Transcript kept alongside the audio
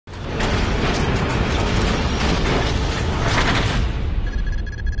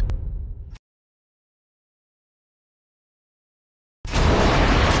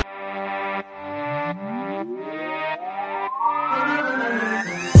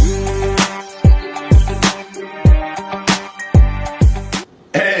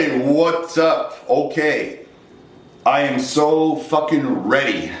what's up? Okay, I am so fucking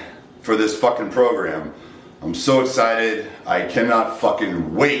ready for this fucking program. I'm so excited. I cannot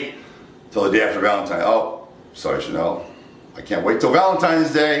fucking wait till the day after Valentine's. Oh, sorry Chanel. I can't wait till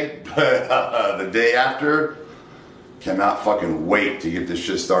Valentine's Day, but the day after, cannot fucking wait to get this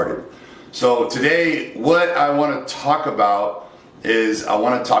shit started. So today, what I want to talk about is I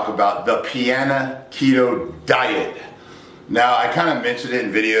want to talk about the Piana Keto Diet. Now, I kind of mentioned it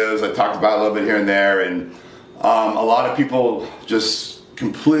in videos. I talked about it a little bit here and there, and a lot of people just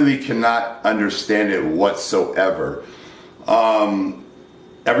completely cannot understand it whatsoever.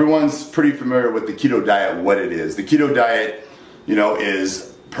 Everyone's pretty familiar with the keto diet, what it is. The keto diet, you know,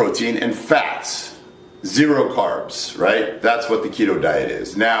 is protein and fats, zero carbs, right? That's what the keto diet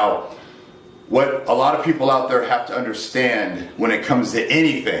is. Now, what a lot of people out there have to understand when it comes to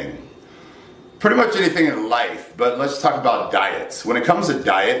anything, pretty much anything in life, but let's talk about diets. When it comes to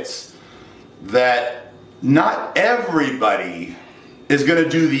diets, that not everybody is going to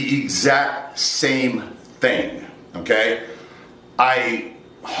do the exact same thing, okay? I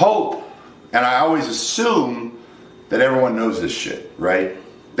hope, and I always assume, that everyone knows this shit, right?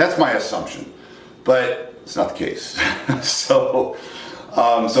 That's my assumption, but it's not the case. So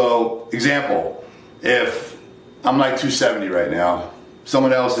example, if I'm like 270 right now,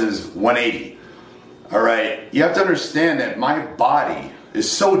 someone else is 180, all right? You have to understand that my body is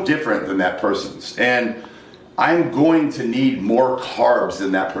so different than that person's, and I'm going to need more carbs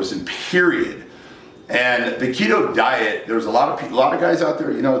than that person, period. And the keto diet, there's a lot of guys out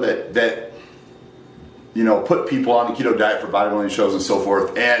there, you know, that you know, put people on the keto diet for bodybuilding shows and so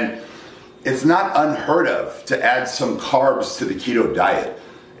forth, and it's not unheard of to add some carbs to the keto diet.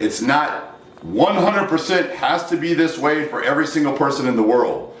 It's not 100% has to be this way for every single person in the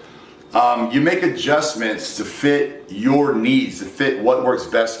world. You make adjustments to fit your needs, to fit what works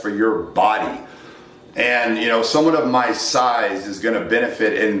best for your body. And you know, someone of my size is going to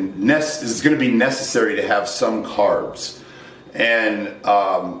benefit and is going to be necessary to have some carbs. And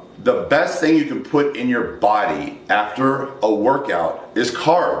the best thing you can put in your body after a workout is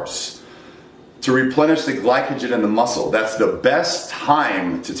carbs to replenish the glycogen in the muscle. That's the best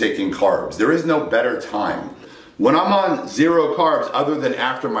time to take in carbs. There is no better time. When I'm on zero carbs, other than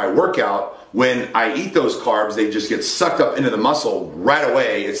after my workout, when I eat those carbs, they just get sucked up into the muscle right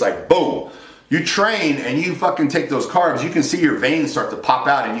away. It's like boom. You train and you fucking take those carbs, you can see your veins start to pop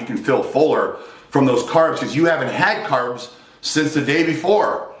out and you can feel fuller from those carbs because you haven't had carbs since the day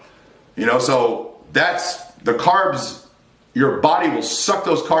before. You know, so that's the carbs. Your body will suck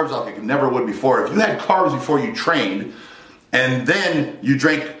those carbs off like it never would before. If you had carbs before you trained and then you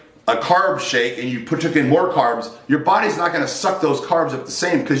drank a carb shake and you took in more carbs, your body's not going to suck those carbs up the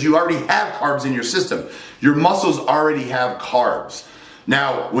same because you already have carbs in your system. Your muscles already have carbs.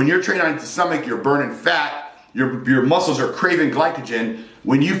 Now, when you're training on the stomach, you're burning fat, your muscles are craving glycogen.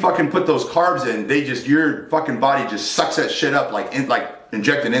 When you fucking put those carbs in, your fucking body just sucks that shit up like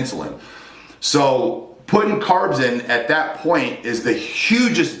injecting insulin. So putting carbs in at that point is the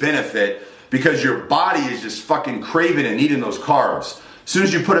hugest benefit because your body is just fucking craving and needing those carbs. As soon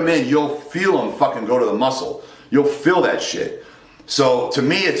as you put them in, you'll feel them fucking go to the muscle. You'll feel that shit. So to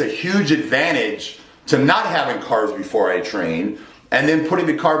me, it's a huge advantage to not having carbs before I train and then putting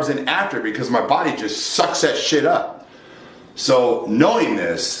the carbs in after because my body just sucks that shit up. So knowing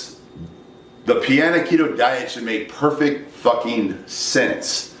this, the Piana Keto Diet should make perfect fucking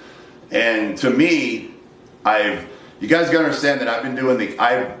sense. And to me, you guys gotta understand that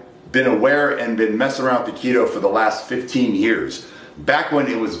I've been aware and been messing around with the keto for the last 15 years. Back when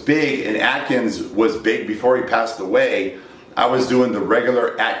it was big and Atkins was big before he passed away, I was doing the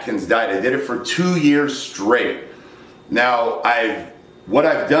regular Atkins diet. I did it for 2 years straight. Now, what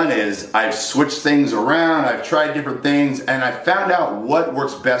I've done is I've switched things around, I've tried different things, and I found out what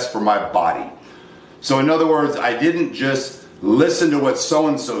works best for my body. So in other words, I didn't just listen to what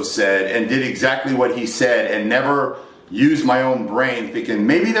so-and-so said and did exactly what he said and never use my own brain thinking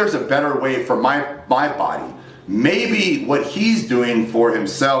maybe there's a better way for my body. Maybe what he's doing for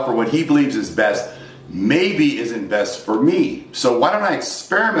himself or what he believes is best maybe isn't best for me. So why don't I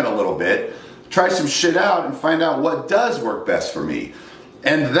experiment a little bit, try some shit out and find out what does work best for me.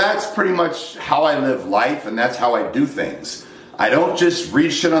 And that's pretty much how I live life and that's how I do things. I don't just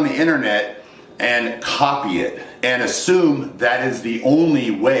read shit on the internet and copy it and assume that is the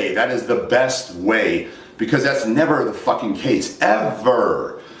only way, that is the best way, because that's never the fucking case,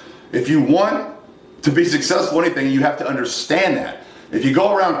 ever. If you want to be successful in anything, you have to understand that. If you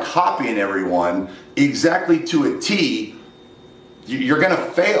go around copying everyone exactly to a T, you're gonna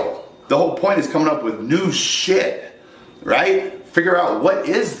fail. The whole point is coming up with new shit, right? figure out what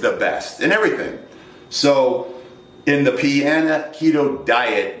is the best and everything. So in the Piana Keto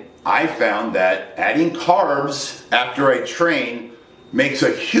Diet, I found that adding carbs after I train makes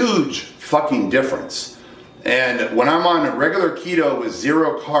a huge fucking difference. And when I'm on a regular keto with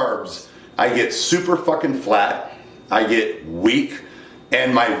 0 carbs, I get super fucking flat, I get weak,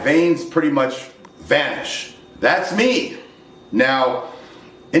 and my veins pretty much vanish. That's me. Now,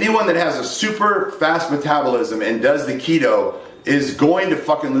 anyone that has a super fast metabolism and does the keto is going to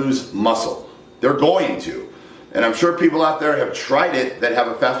fucking lose muscle. They're going to. And I'm sure people out there have tried it that have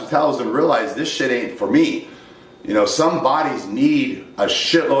a fast metabolism and realize this shit ain't for me. You know, some bodies need a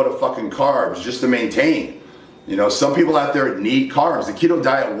shitload of fucking carbs just to maintain. You know, some people out there need carbs. The keto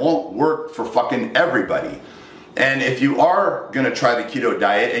diet won't work for fucking everybody. And if you are going to try the keto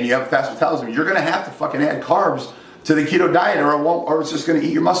diet and you have a fast metabolism, you're going to have to fucking add carbs to the keto diet or it won't, or it's just going to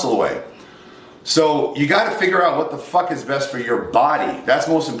eat your muscle away. So you got to figure out what the fuck is best for your body. That's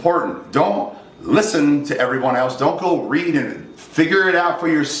most important. Don't listen to everyone else. Don't go read and figure it out for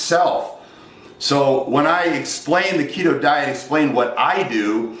yourself. So when I explain the keto diet, explain what I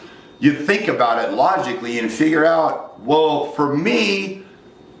do, you think about it logically and figure out, well, for me,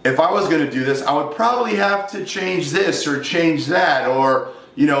 if I was going to do this, I would probably have to change this or change that or,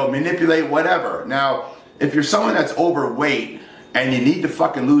 you know, manipulate whatever. Now, if you're someone that's overweight and you need to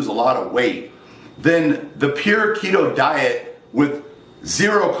fucking lose a lot of weight, then the pure keto diet with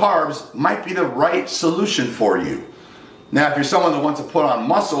 0 carbs might be the right solution for you. Now, if you're someone that wants to put on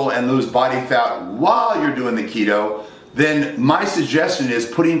muscle and lose body fat while you're doing the keto, then my suggestion is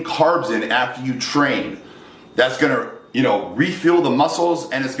putting carbs in after you train. That's going to, you know, refuel the muscles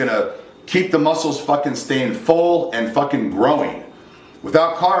and it's going to keep the muscles fucking staying full and fucking growing.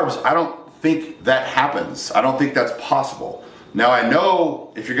 Without carbs, I don't think that happens. I don't think that's possible. Now, I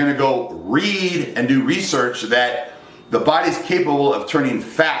know if you're going to go read and do research that the body's capable of turning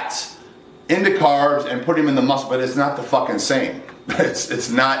fats into carbs and putting them in the muscle, but it's not the fucking same. It's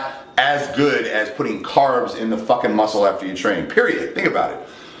not as good as putting carbs in the fucking muscle after you train, period. Think about it.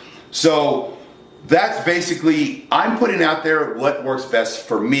 So that's basically, I'm putting out there what works best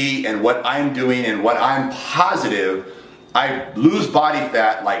for me and what I'm doing and what I'm positive. I lose body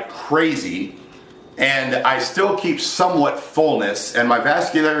fat like crazy and I still keep somewhat fullness and my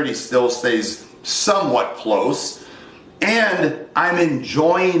vascularity still stays somewhat close and I'm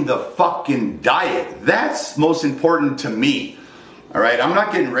enjoying the fucking diet. That's most important to me. All right, I'm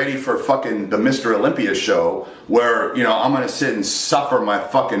not getting ready for fucking the Mr. Olympia show where, you know, I'm gonna sit and suffer my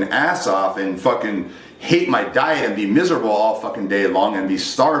fucking ass off and fucking hate my diet and be miserable all fucking day long and be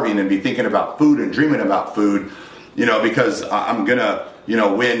starving and be thinking about food and dreaming about food, you know, because I'm gonna, you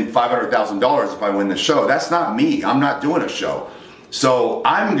know, win $500,000 if I win the show. That's not me. I'm not doing a show. So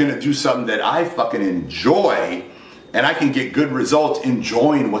I'm gonna do something that I fucking enjoy and I can get good results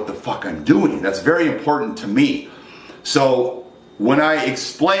enjoying what the fuck I'm doing. That's very important to me. So when I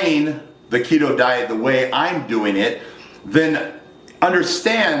explain the keto diet the way I'm doing it, then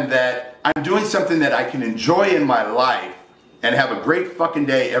understand that I'm doing something that I can enjoy in my life and have a great fucking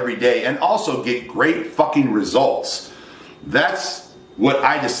day every day and also get great fucking results. That's what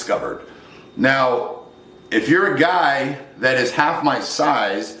I discovered. Now, if you're a guy that is half my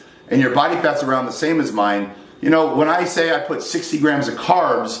size and your body fat's around the same as mine, you know, when I say I put 60 grams of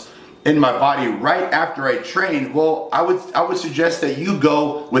carbs in my body right after I train, well, I would suggest that you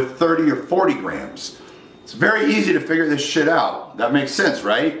go with 30 or 40 grams. It's very easy to figure this shit out. That makes sense,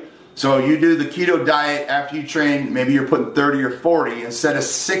 right? So you do the keto diet after you train, maybe you're putting 30 or 40 instead of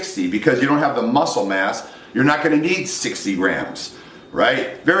 60 because you don't have the muscle mass. You're not going to need 60 grams,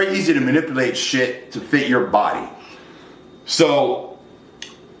 right? Very easy to manipulate shit to fit your body. So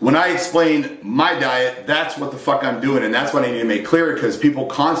when I explain my diet, that's what the fuck I'm doing, and that's what I need to make clear because people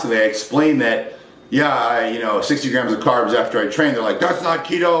constantly, I explain that, yeah, you know, 60 grams of carbs after I train, they're like, that's not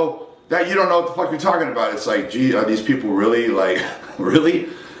keto, that you don't know what the fuck you're talking about. It's like, gee, are these people really, like, really?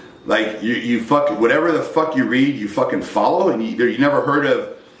 Like, you fuck, whatever the fuck you read, you fucking follow, and you never heard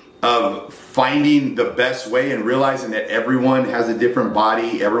of finding the best way and realizing that everyone has a different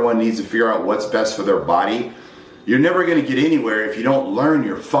body, everyone needs to figure out what's best for their body. You're never going to get anywhere if you don't learn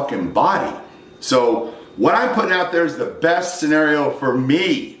your fucking body. So what I'm putting out there is the best scenario for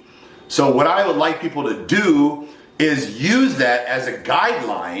me. So what I would like people to do is use that as a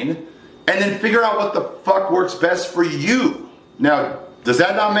guideline and then figure out what the fuck works best for you. Now, does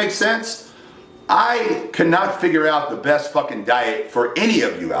that not make sense? I cannot figure out the best fucking diet for any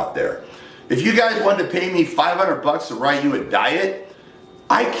of you out there. If you guys wanted to pay me $500 to write you a diet,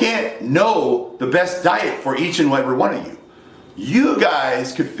 I can't know the best diet for each and every one of you. You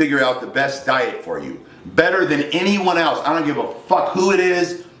guys could figure out the best diet for you. better than anyone else. I don't give a fuck who it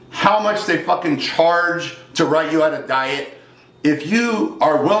is, how much they fucking charge to write you out a diet. If you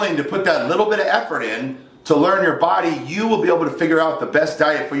are willing to put that little bit of effort in to learn your body, you will be able to figure out the best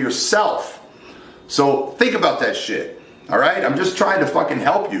diet for yourself. So think about that shit, all right? I'm just trying to fucking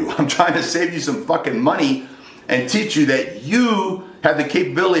help you. I'm trying to save you some fucking money and teach you that you have the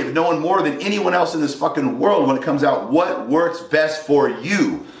capability of knowing more than anyone else in this fucking world when it comes out what works best for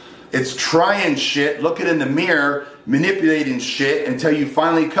you. It's trying shit, looking in the mirror, manipulating shit until you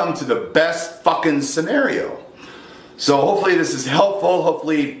finally come to the best fucking scenario. So hopefully this is helpful.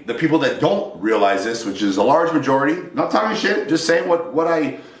 Hopefully the people that don't realize this, which is a large majority, not talking shit, just saying what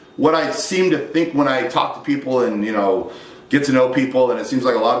I seem to think when I talk to people and, you know, get to know people, and it seems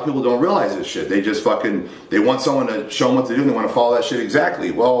like a lot of people don't realize this shit. They just fucking, they want someone to show them what to do and they want to follow that shit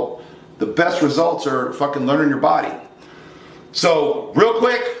exactly. Well, the best results are fucking learning your body. So, real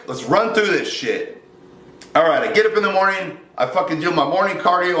quick, let's run through this shit. Alright, I get up in the morning, I fucking do my morning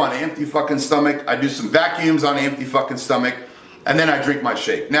cardio on an empty fucking stomach, I do some vacuums on an empty fucking stomach, and then I drink my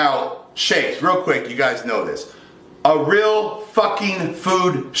shake. Now, shakes, real quick, you guys know this. A real fucking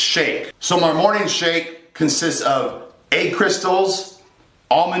food shake. So my morning shake consists of egg crystals,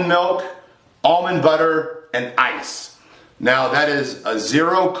 almond milk, almond butter, and ice. Now that is a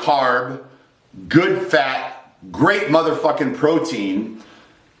 0 carb, good fat, great motherfucking protein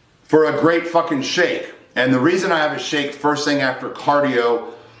for a great fucking shake. And the reason I have a shake first thing after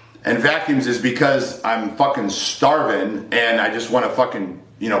cardio and vacuums is because I'm fucking starving and I just want to fucking,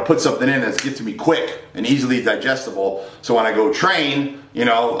 you know, put something in that's get to me quick and easily digestible. So when I go train, you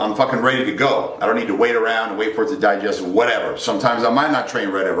know, I'm fucking ready to go. I don't need to wait around and wait for it to digest or whatever. Sometimes I might not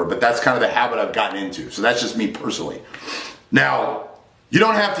train whatever, but that's kind of the habit I've gotten into. So that's just me personally. Now, you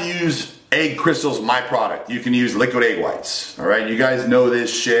don't have to use egg crystals, my product. You can use liquid egg whites. All right, you guys know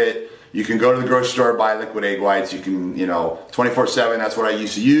this shit. You can go to the grocery store, buy liquid egg whites. You can, you know, 24/7, that's what I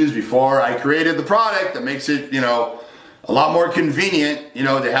used to use before I created the product that makes it, you know, a lot more convenient, you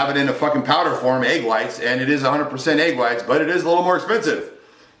know, to have it in a fucking powder form, egg whites, and it is 100% egg whites, but it is a little more expensive.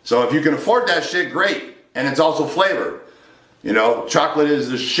 So if you can afford that shit, great. And it's also flavored. You know, chocolate is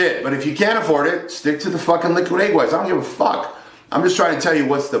the shit, but if you can't afford it, stick to the fucking liquid egg whites. I don't give a fuck. I'm just trying to tell you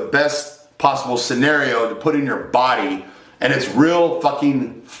what's the best possible scenario to put in your body, and it's real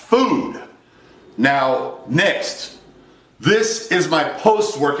fucking food. Now, next, this is my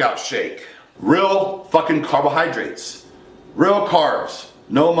post-workout shake. Real fucking carbohydrates. Real carbs.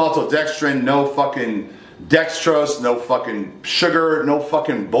 No maltodextrin, no fucking dextrose, no fucking sugar, no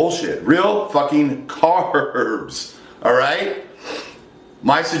fucking bullshit. Real fucking carbs. Alright?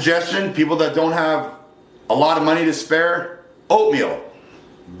 My suggestion, people that don't have a lot of money to spare, oatmeal.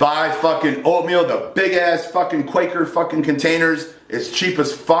 Buy fucking oatmeal, the big ass fucking Quaker fucking containers. It's cheap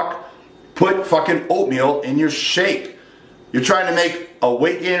as fuck. Put fucking oatmeal in your shake. You're trying to make a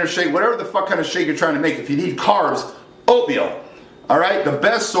weight gainer shake, whatever the fuck kind of shake you're trying to make. If you need carbs, oatmeal. Alright, the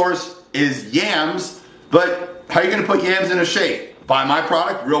best source is yams, but how are you going to put yams in a shake? Buy my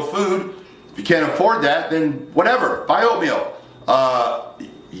product, real food. If you can't afford that, then whatever, buy oatmeal.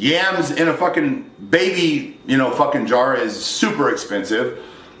 Yams in a fucking baby, you know, fucking jar is super expensive.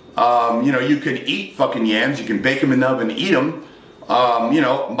 You know, you can eat fucking yams, you can bake them in the oven and eat them. You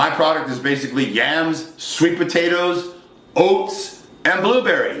know, my product is basically yams, sweet potatoes, oats, and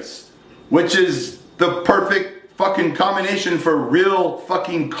blueberries, which is the perfect fucking combination for real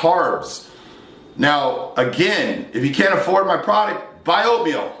fucking carbs. Now, again, if you can't afford my product, buy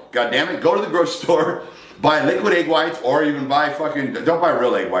oatmeal. God damn it, go to the grocery store, buy liquid egg whites, or even buy fucking, don't buy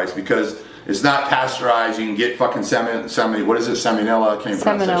real egg whites because it's not pasteurized. You can get fucking what is it, salmonella? I can't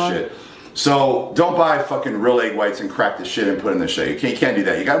pronounce that shit. So don't buy fucking real egg whites and crack the shit and put in the shake. You can't do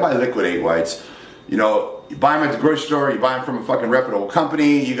that. You gotta buy liquid egg whites. You know, you buy them at the grocery store, you buy them from a fucking reputable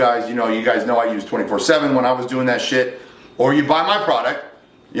company. You guys know I use 24/7 when I was doing that shit. Or you buy my product,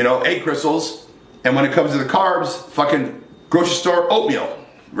 you know, egg crystals, and when it comes to the carbs, fucking grocery store oatmeal,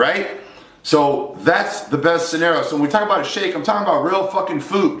 right? So that's the best scenario. So when we talk about a shake, I'm talking about real fucking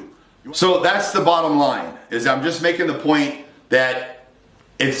food. So that's the bottom line, is I'm just making the point that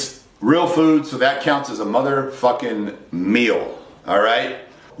it's real food, so that counts as a motherfucking meal, all right?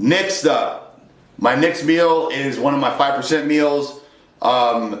 Next up, my next meal is one of my 5% meals.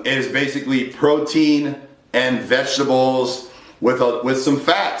 It is basically protein and vegetables with some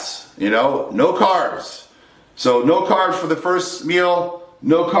fats, you know, no carbs. So no carbs for the first meal,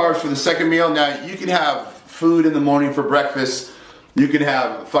 no carbs for the second meal. Now, you can have food in the morning for breakfast. You can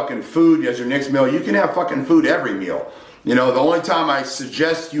have fucking food as your next meal. You can have fucking food every meal. You know, the only time I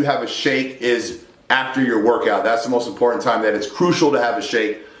suggest you have a shake is after your workout. That's the most important time that it's crucial to have a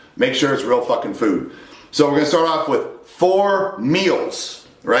shake. Make sure it's real fucking food. So we're gonna start off with 4 meals,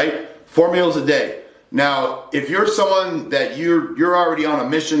 right? 4 meals a day. Now, if you're someone that you're already on a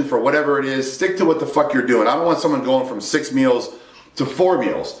mission for whatever it is, stick to what the fuck you're doing. I don't want someone going from 6 meals to 4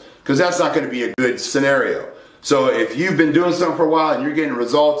 meals, because that's not gonna be a good scenario. So if you've been doing something for a while and you're getting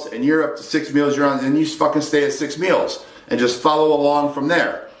results and you're up to 6 meals you're on, then you fucking stay at 6 meals and just follow along from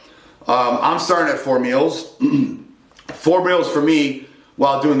there. I'm starting at 4 meals. 4 meals for me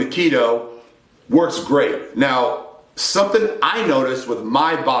while doing the keto works great. Now, something I noticed with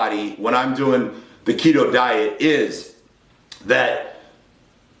my body when I'm doing the keto diet is that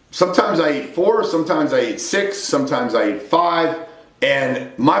sometimes I eat 4, sometimes I eat 6, sometimes I eat 5,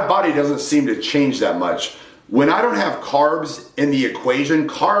 and my body doesn't seem to change that much. When I don't have carbs in the equation,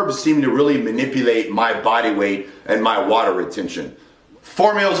 carbs seem to really manipulate my body weight and my water retention.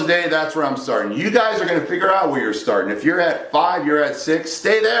 4 meals a day, that's where I'm starting. You guys are gonna figure out where you're starting. If you're at 5, you're at 6,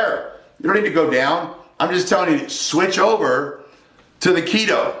 stay there. You don't need to go down. I'm just telling you, switch over to the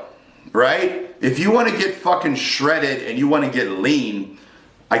keto, right? If you wanna get fucking shredded and you wanna get lean,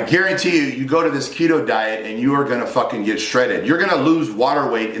 I guarantee you, you go to this keto diet and you are gonna fucking get shredded. You're gonna lose water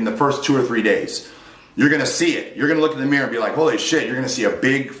weight in the first 2 or 3 days. You're gonna see it. You're gonna look in the mirror and be like, holy shit, you're gonna see a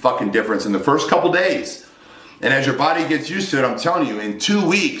big fucking difference in the first couple days. And as your body gets used to it, I'm telling you, in 2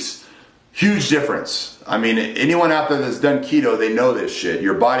 weeks, huge difference. I mean, anyone out there that's done keto, they know this shit.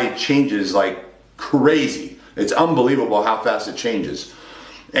 Your body changes like crazy. It's unbelievable how fast it changes.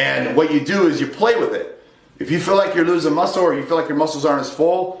 And what you do is you play with it. If you feel like you're losing muscle or you feel like your muscles aren't as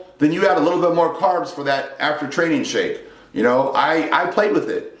full, then you add a little bit more carbs for that after training shake. You know, I played with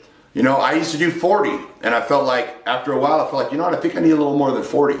it. You know, I used to do 40, and I felt like, after a while, I felt like, you know what, I think I need a little more than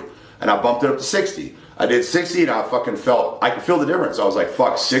 40. And I bumped it up to 60. I did 60, and I fucking I could feel the difference. I was like,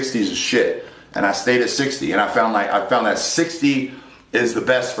 fuck, 60 is shit. And I stayed at 60, and I found that 60 is the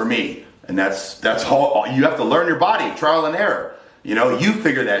best for me. And that's all, you have to learn your body, trial and error. You know, you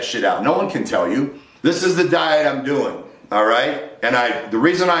figure that shit out. No one can tell you. This is the diet I'm doing, all right? And the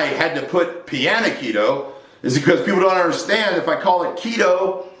reason I had to put Piana Keto is because people don't understand, if I call it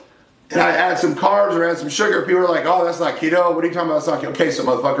keto, and I add some carbs or add some sugar, people are like, oh, that's not keto. What are you talking about? It's not keto. Okay, so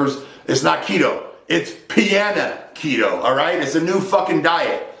motherfuckers, it's not keto. It's Piana Keto, all right? It's a new fucking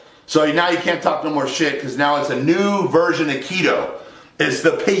diet. So now you can't talk no more shit, because now it's a new version of keto. It's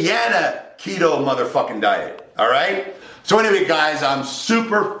the Piana Keto motherfucking diet, all right? So anyway, guys, I'm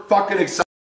super fucking excited.